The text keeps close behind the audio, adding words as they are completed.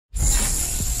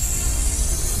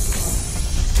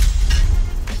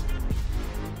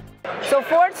So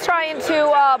Ford's trying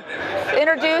to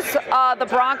introduce the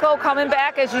Bronco coming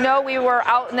back. As you know, we were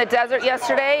out in the desert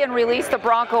yesterday and released the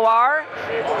Bronco R,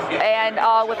 and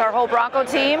with our whole Bronco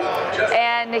team.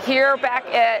 And here back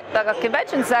at the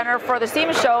convention center for the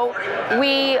SEMA Show,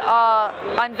 we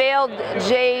unveiled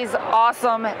Jay's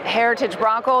awesome heritage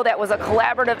Bronco. That was a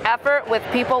collaborative effort with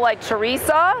people like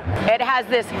Teresa. It has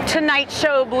this Tonight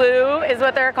Show blue, is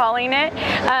what they're calling it.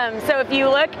 So if you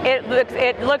look,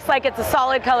 it looks like it's a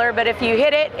solid color, but if you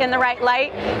hit it in the right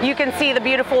light, you can see the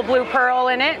beautiful blue pearl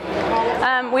in it.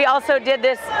 We also did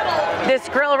this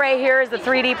grill right here is a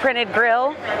 3D printed grill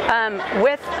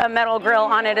with a metal grill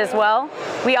on it as well.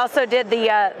 We also did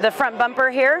the front bumper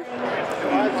here.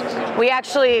 We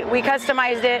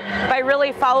customized it by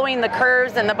really following the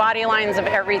curves and the body lines of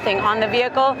everything on the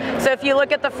vehicle. So if you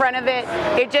look at the front of it,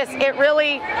 it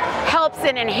really helps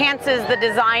and enhances the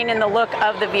design and the look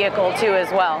of the vehicle too as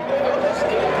well.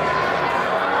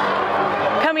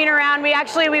 Coming around,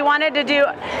 we wanted to do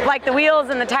like the wheels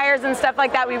and the tires and stuff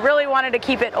like that. We really wanted to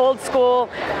keep it old school,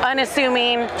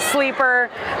 unassuming, sleeper.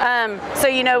 So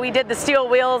you know, we did the steel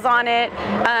wheels on it.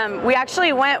 We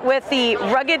actually went with the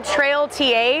rugged trail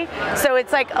TA, so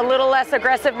it's like a little less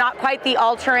aggressive, not quite the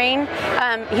all-terrain.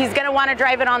 He's gonna want to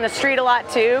drive it on the street a lot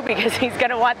too, because he's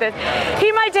gonna want this.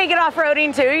 He might take it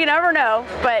off-roading too, you never know,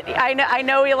 but I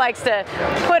know he likes to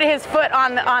put his foot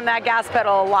on that gas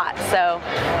pedal a lot. So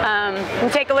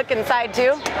take a look inside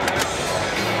too.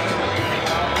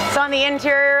 So on the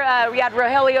interior, we had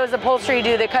Rogelio's Upholstery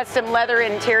do the custom leather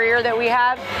interior that we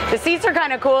have. The seats are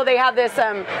kind of cool. They have this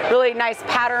really nice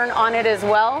pattern on it as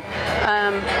well.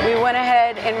 We went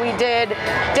ahead and we did,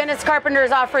 Dennis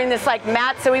Carpenter's offering this like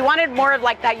mat, so we wanted more of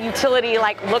like that utility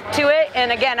like look to it.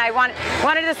 And again, I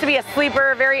wanted this to be a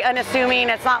sleeper, very unassuming.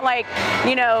 It's not like,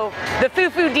 you know, the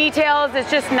foo-foo details. It's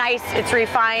just nice, it's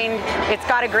refined, it's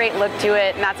got a great look to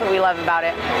it, and that's what we love about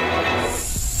it.